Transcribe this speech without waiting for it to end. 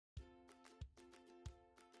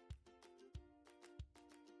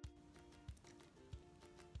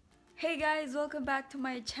Hey guys, welcome back to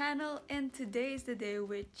my channel, and today is the day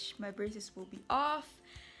which my braces will be off.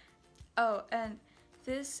 Oh, and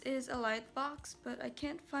this is a light box, but I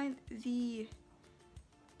can't find the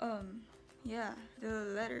the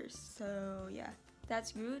letters. So yeah,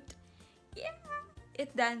 that's good. Yeah,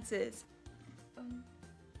 it dances.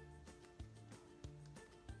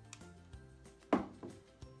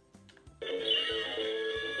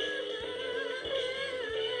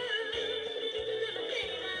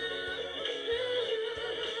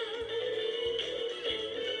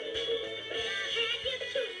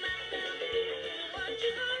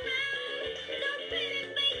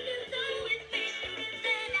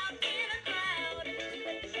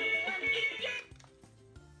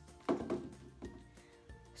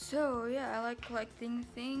 So yeah, I like collecting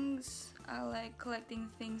things. I like collecting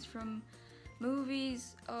things from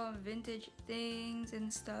movies, vintage things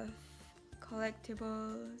and stuff,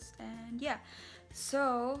 collectibles, and yeah.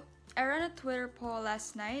 So I ran a Twitter poll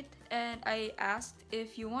last night and I asked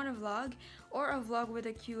if you want a vlog or a vlog with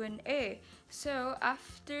a Q&A. So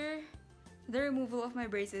after the removal of my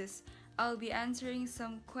braces, I'll be answering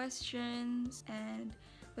some questions and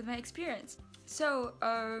with my experience. So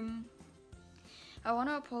I want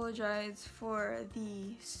to apologize for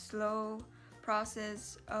the slow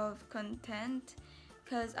process of content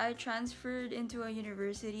because I transferred into a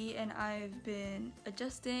university and I've been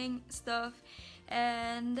adjusting stuff,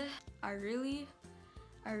 and I really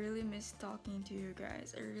miss talking to you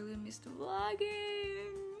guys. I really missed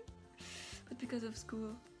vlogging, but because of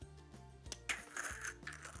school,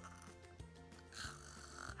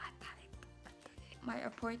 my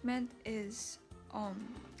appointment is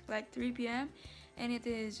like 3 p.m. and it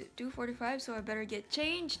is 2:45, so I better get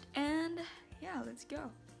changed, and yeah, let's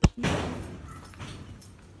go.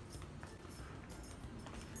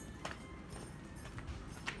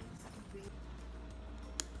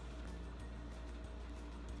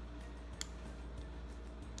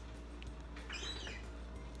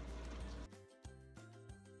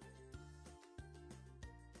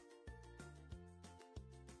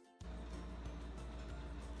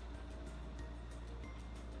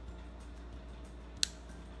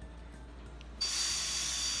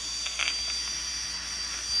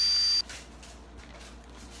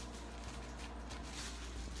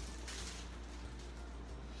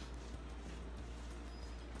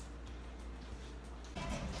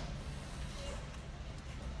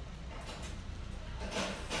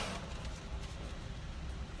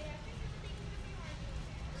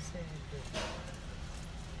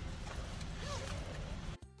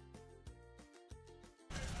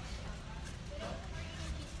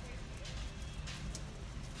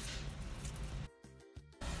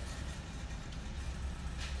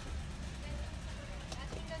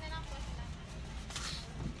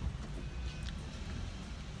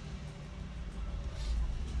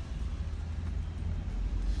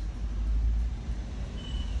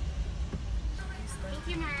 Thank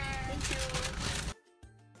you, ma'am. Thank you.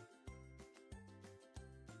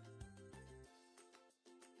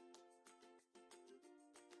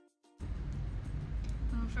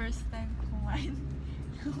 First time kumain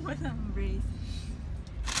walang brace.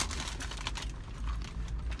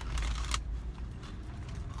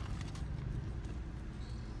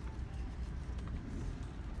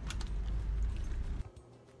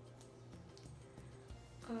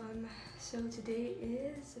 So today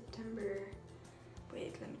is September,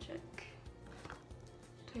 wait, let me check,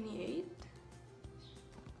 28th.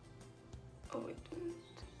 Oh wait,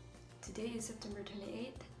 today is September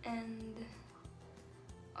 28th, and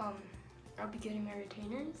I'll be getting my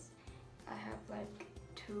retainers. I have like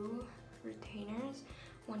 2 retainers.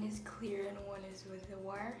 One is clear and one is with the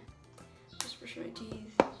wire. Just brush my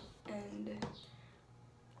teeth and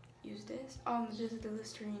use this. This is the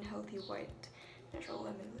Listerine Healthy White Natural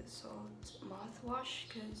Limitless Salt mouthwash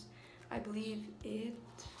because I believe it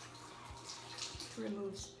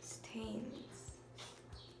removes stains.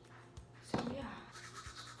 So yeah.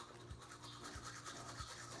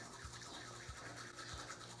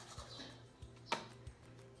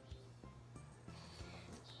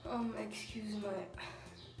 Excuse my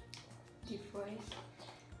deep voice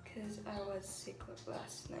because I was sick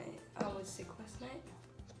last night.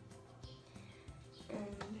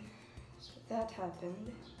 And so that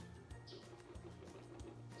happened.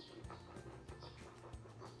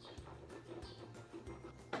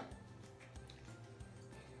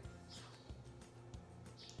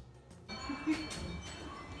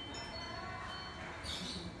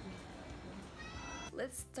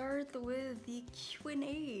 Let's start with the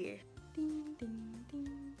Q&A. Ding ding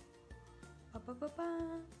ding. Ba, ba, ba, ba.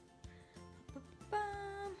 Ba, ba, ba.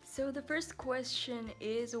 So the first question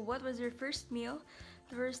is, what was your first meal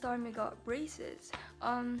the first time I got braces?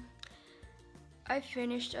 I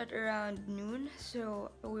finished at around noon,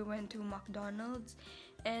 so we went to McDonald's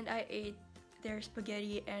and I ate their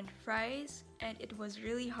spaghetti and fries, and it was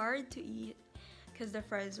really hard to eat because the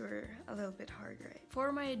fries were a little bit hard, right?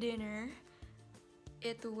 For my dinner,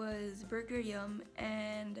 it was Burger Yum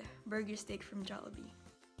and burger steak from Jollibee.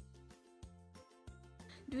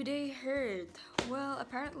 Do they hurt? Well,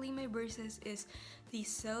 apparently my braces is the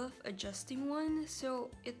self-adjusting one, so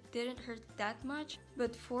it didn't hurt that much.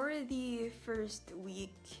 But for the first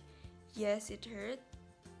week, yes, it hurt.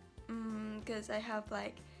 Because I have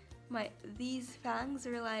like these fangs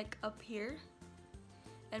are like up here,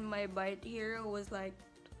 and my bite here was like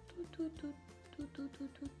toot, toot, toot, toot, toot,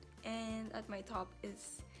 toot, toot, and at my top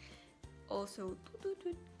is also toot, toot,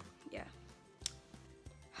 toot. Yeah.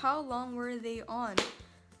 How long were they on?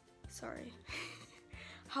 Sorry.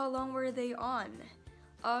 How long were they on?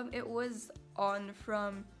 It was on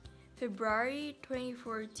from February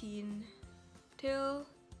 2014 till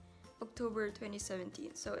October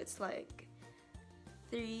 2017. So it's like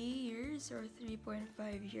 3 years or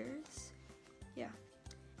 3.5 years. Yeah.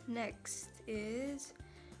 Next is,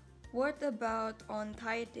 what about on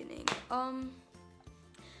tightening?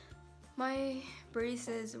 My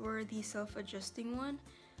braces were the self-adjusting one,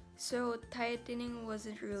 so tightening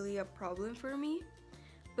wasn't really a problem for me.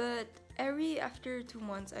 But after 2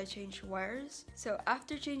 months I changed wires. So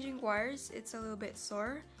after changing wires, it's a little bit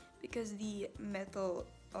sore because the metal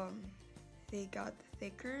they got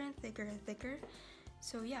thicker and thicker and thicker.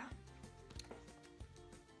 So yeah.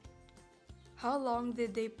 How long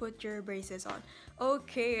did they put your braces on?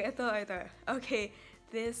 Okay, ito. Okay,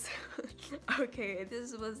 this okay,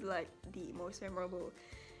 this was like the most memorable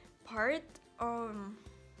part.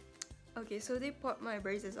 Okay, so they put my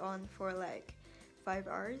braces on for like 5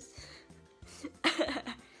 hours.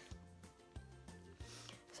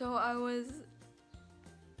 So I was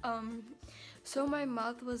so my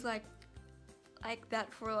mouth was like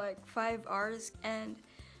that for like 5 hours, and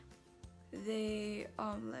they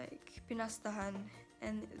like pinastahan,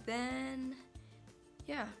 and then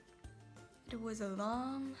yeah, it was a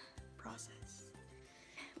long process.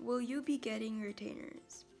 Will you be getting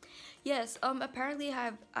retainers? Yes, apparently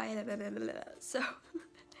so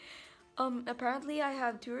apparently I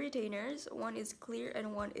have 2 retainers. One is clear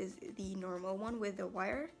and one is the normal one with the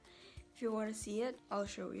wire. If you want to see it, I'll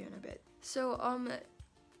show you in a bit. So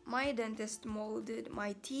my dentist molded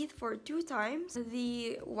my teeth for 2 times.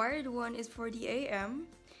 The wired one is for the AM.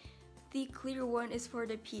 The clear one is for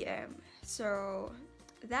the PM. So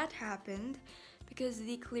that happened because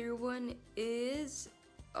the clear one is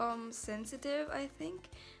sensitive, I think,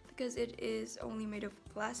 because it is only made of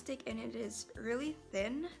plastic and it is really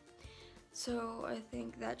thin. So I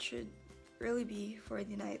think that should really be for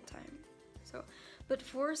the nighttime. So, but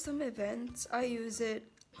for some events, I use it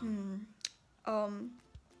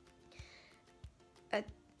at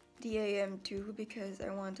the AM too, because I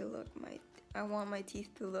want my teeth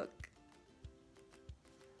to look,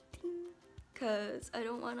 because I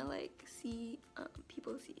don't want to like see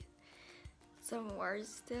people see some wires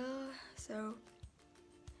still.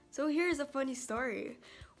 So here's a funny story.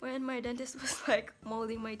 When my dentist was like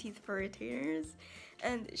molding my teeth for retainers,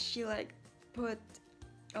 and she like put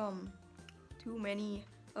too many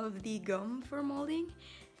of the gum for molding,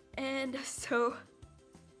 and so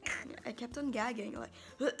I kept on gagging, like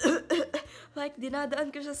like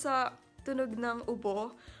dinadaan ko siya sa tunog ng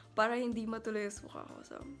ubo para hindi matuloy yung suka ko.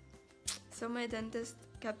 So my dentist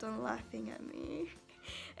kept on laughing at me,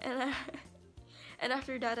 and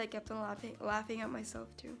after that I kept on laughing at myself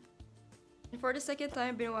too. And for the second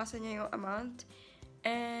time, binawasan niya yung amount,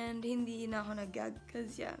 and hindi na ako nag-gag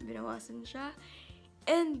because yeah, binawasan siya,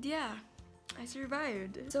 and yeah, I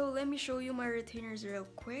survived. So let me show you my retainers real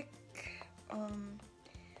quick.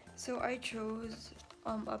 So I chose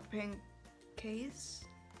a pink case.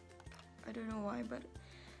 I don't know why, but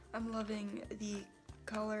I'm loving the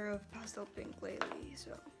color of pastel pink lately.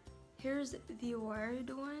 So here's the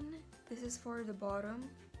wired one. This is for the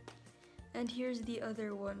bottom, and here's the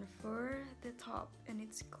other one for the top, and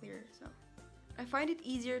it's clear. So I find it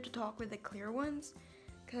easier to talk with the clear ones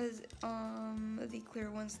because the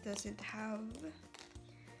clear ones doesn't have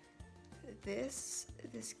this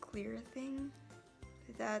clear thing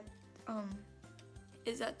that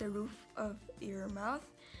is at the roof of your mouth.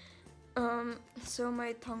 So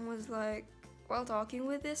my tongue was like, while talking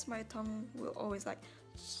with this, my tongue will always like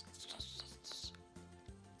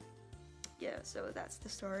yeah, so that's the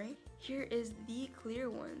story. Here is the clear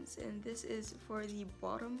ones, and this is for the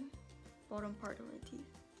bottom part of my teeth.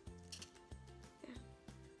 Yeah.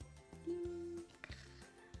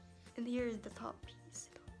 And here is the top piece.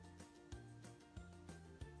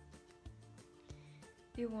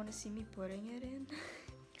 Do you want to see me putting it in?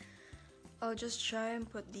 I'll just try and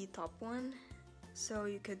put the top one so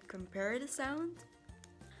you could compare the sound.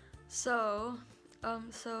 So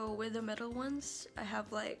with the middle ones, I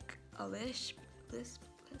have like a lisp.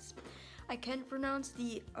 I can't pronounce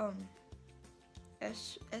the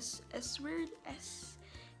S word.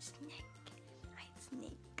 Snake. I hate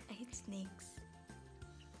snake. I hate snakes.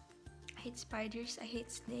 I hate spiders. I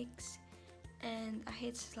hate snakes. And I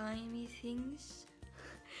hate slimy things.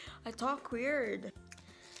 I talk weird.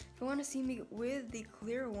 If you want to see me with the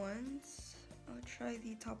clear ones, I'll try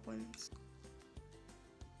the top ones.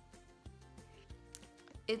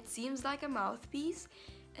 It seems like a mouthpiece,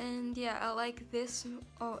 and yeah, I like this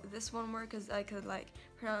one more because I could like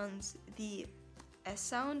pronounce the S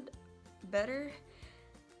sound better.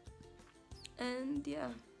 And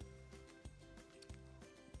yeah,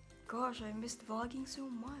 gosh, I missed vlogging so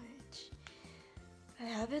much. I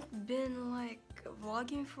haven't been like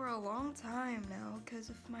vlogging for a long time now because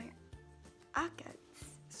of my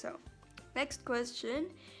ACATs. So next question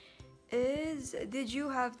is, did you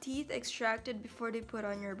have teeth extracted before they put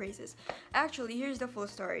on your braces? Actually, here's the full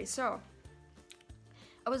story. So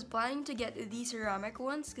I was planning to get the ceramic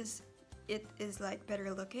ones because it is like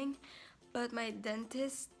better looking, but my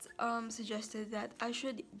dentist suggested that I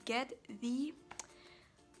should get the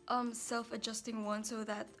self-adjusting one so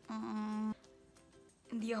that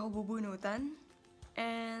hindi ako bubunutan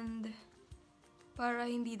and para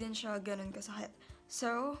hindi din siya ganun kasakit.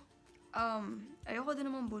 So ayoko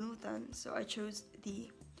din naman bunutan, so I chose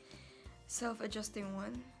the self-adjusting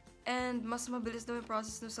one. And mas mabilis daw yung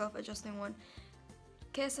process ng self-adjusting one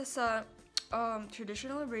kesa sa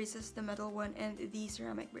traditional braces, the metal one, and the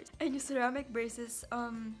ceramic braces. And yung ceramic braces,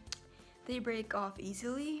 they break off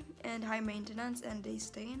easily and high maintenance and they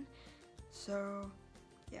stain. So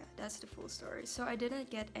yeah, that's the full story. So I didn't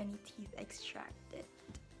get any teeth extracted.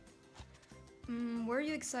 Were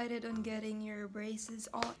you excited on getting your braces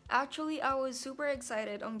on? Actually, I was super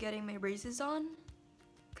excited on getting my braces on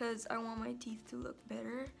because I want my teeth to look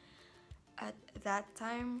better at that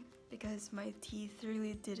time because my teeth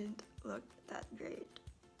really didn't look that great.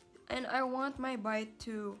 And I want my bite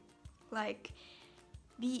to like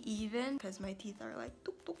be even because my teeth are like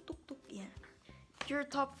tuk tuk tuk tuk. Yeah. Your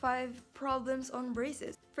top 5 problems on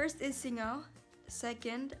braces. First is singaw.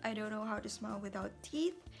 Second, I don't know how to smile without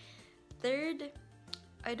teeth. Third,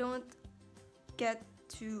 I don't get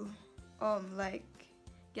to like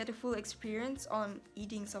get a full experience on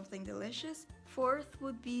eating something delicious. Fourth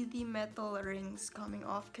would be the metal rings coming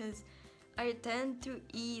off because I tend to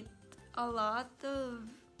eat a lot of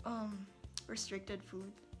restricted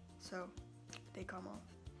food, so they come off.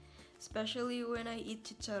 Especially when I eat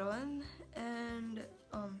chicharon and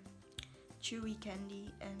chewy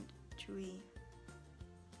candy and chewy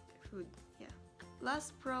food. Yeah.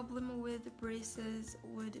 Last problem with braces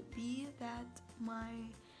would be that my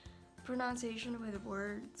pronunciation with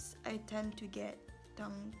words, I tend to get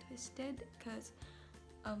tongue twisted because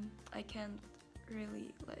I can't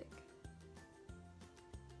really like,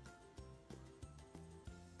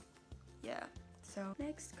 yeah. So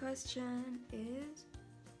next question is,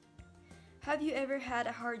 have you ever had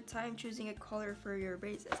a hard time choosing a color for your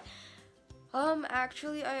braces?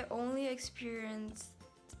 Actually, I only experienced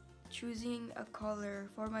choosing a color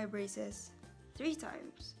for my braces 3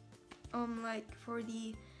 times. Like for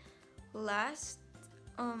the last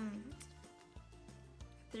 4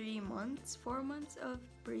 months of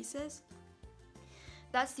braces,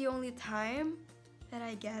 that's the only time that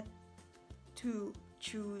I get to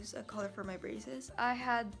choose a color for my braces. I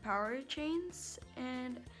had power chains,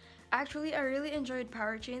 and actually I really enjoyed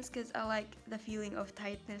power chains because I like the feeling of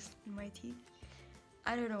tightness in my teeth.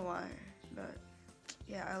 I don't know why, but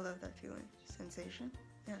yeah, I love that feeling, sensation.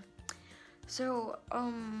 Yeah. So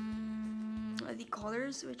the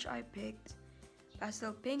colors which I picked: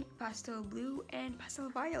 pastel pink, pastel blue, and pastel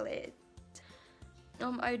violet.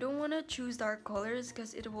 I don't want to choose dark colors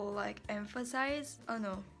because it will like emphasize,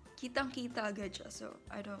 kitang-kita agad siya, so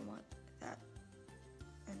I don't want that.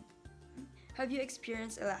 And have you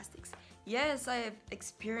experienced elastics? Yes, I have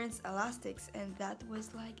experienced elastics, and that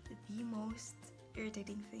was like the most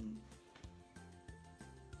irritating thing.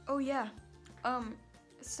 Oh yeah,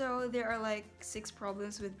 so there are like 6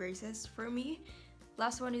 problems with braces for me.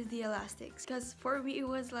 Last one is the elastics, because for me it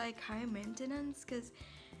was like high maintenance because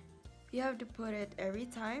you have to put it every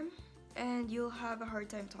time and you'll have a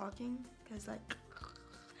hard time talking because like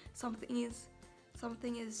something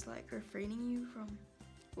is like refraining you from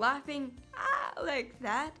laughing like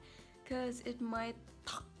that because it might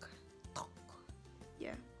talk.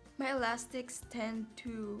 yeah. My elastics tend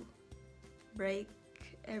to break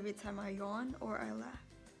every time I yawn or I laugh.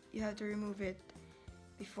 You have to remove it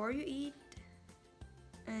before you eat,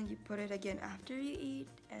 and you put it again after you eat,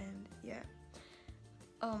 and yeah.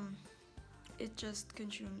 It just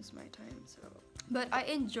consumes my time, so. But I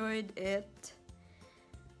enjoyed it.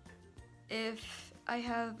 If I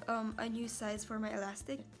have a new size for my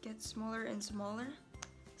elastic, it gets smaller and smaller.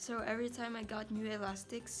 So every time I got new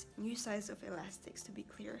elastics, new size of elastics to be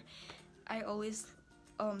clear, I always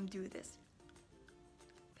do this.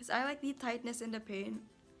 Because I like the tightness and the pain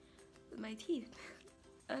with my teeth.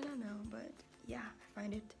 I don't know, but yeah, I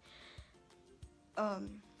find it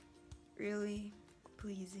really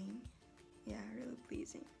pleasing. Yeah, really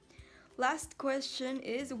pleasing. Last question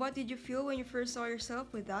is, what did you feel when you first saw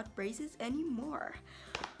yourself without braces anymore?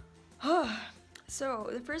 So,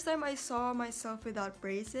 the first time I saw myself without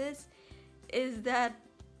braces is that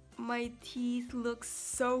my teeth look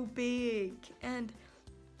so big and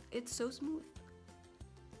it's so smooth.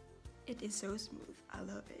 It is so smooth. I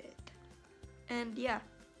love it. And yeah,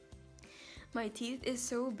 my teeth is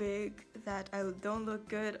so big that I don't look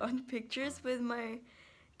good on pictures with my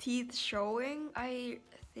teeth showing. I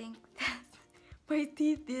think that my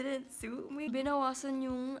teeth didn't suit me. Binawasan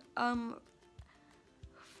yung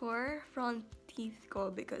 4 front teeth ko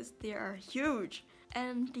because they are huge,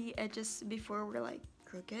 and the edges before were like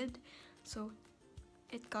crooked, so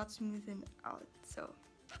it got smoothened out. So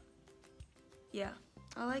yeah,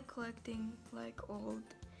 I like collecting like old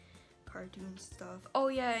cartoon stuff. Oh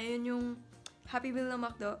yeah, yun yung Happy Meal na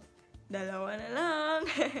McDo. Dalawa na lang.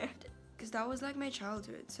 Because that was like my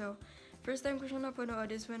childhood. So first time ko siya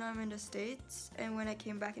napanood is when I'm in the States, and when I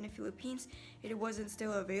came back in the Philippines, it wasn't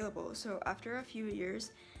still available. So after a few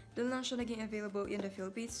years, dun lang siya naging available in the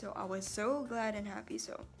Philippines. So I was so glad and happy.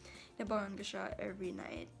 So nabangon ko siya every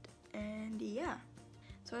night. And yeah,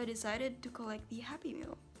 so I decided to collect the Happy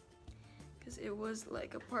Meal because it was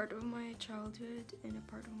like a part of my childhood and a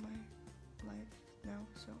part of my life now.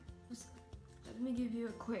 So let me give you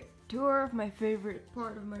a quick tour of my favorite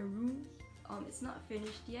part of my room. It's not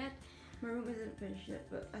finished yet. My room isn't finished yet,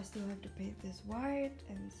 but I still have to paint this white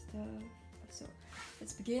and stuff. So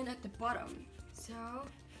let's begin at the bottom. So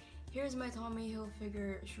here's my Tommy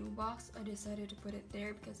Hilfiger shoebox. I decided to put it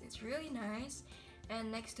there because it's really nice.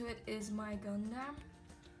 And next to it is my Gundam.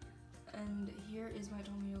 And here is my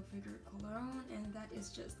Tommy Hilfiger cologne, and that is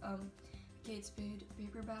just Kate Spade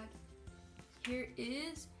paper bag. Here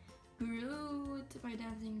is Groot, my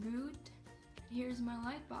dancing Groot. Here's my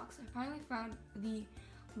light box. I finally found the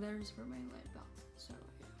letters for my light box. So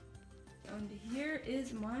yeah. And here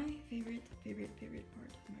is my favorite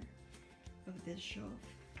part of this shelf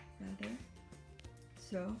rather.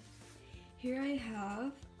 So here I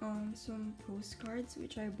have some postcards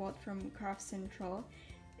which I bought from Craft Central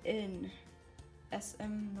in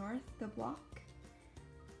SM North, the block.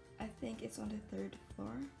 I think it's on the 3rd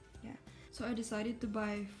floor. Yeah. So I decided to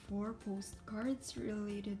buy 4 postcards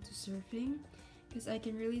related to surfing because I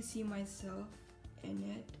can really see myself in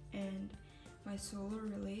it and my soul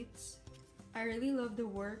relates. I really love the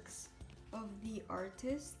works of the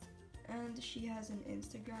artist, and she has an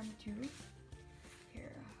Instagram too.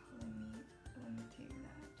 Here, let me take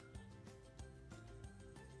that.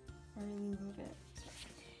 I really love it.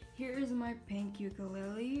 Here is my pink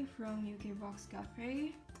ukulele from UK Box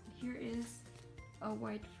Cafe. Here is a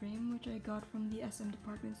white frame which I got from the SM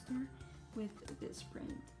department store with this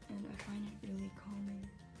print, and I find it really calming.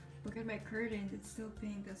 Look at my curtains, it's still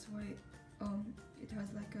pink. That's why it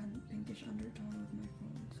has like a pinkish undertone with my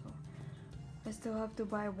phone. So I still have to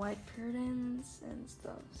buy white curtains and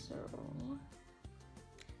stuff.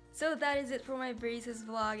 So that is it for my braces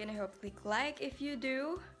vlog, and I hope you click like if you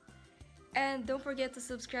do. And don't forget to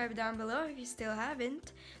subscribe down below if you still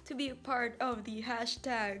haven't, to be a part of the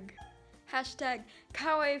hashtag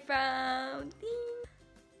Cawai found.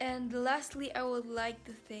 And lastly, I would like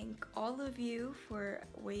to thank all of you for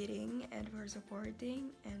waiting and for supporting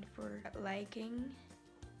and for liking,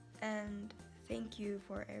 and thank you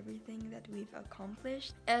for everything that we've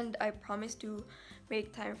accomplished. And I promise to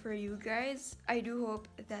make time for you guys. I do hope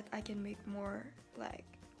that I can make more like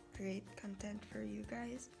great content for you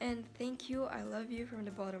guys. And thank you. I love you from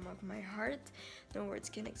the bottom of my heart. No words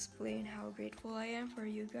can explain how grateful I am for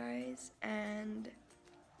you guys. And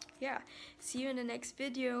yeah, see you in the next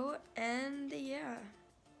video. And yeah.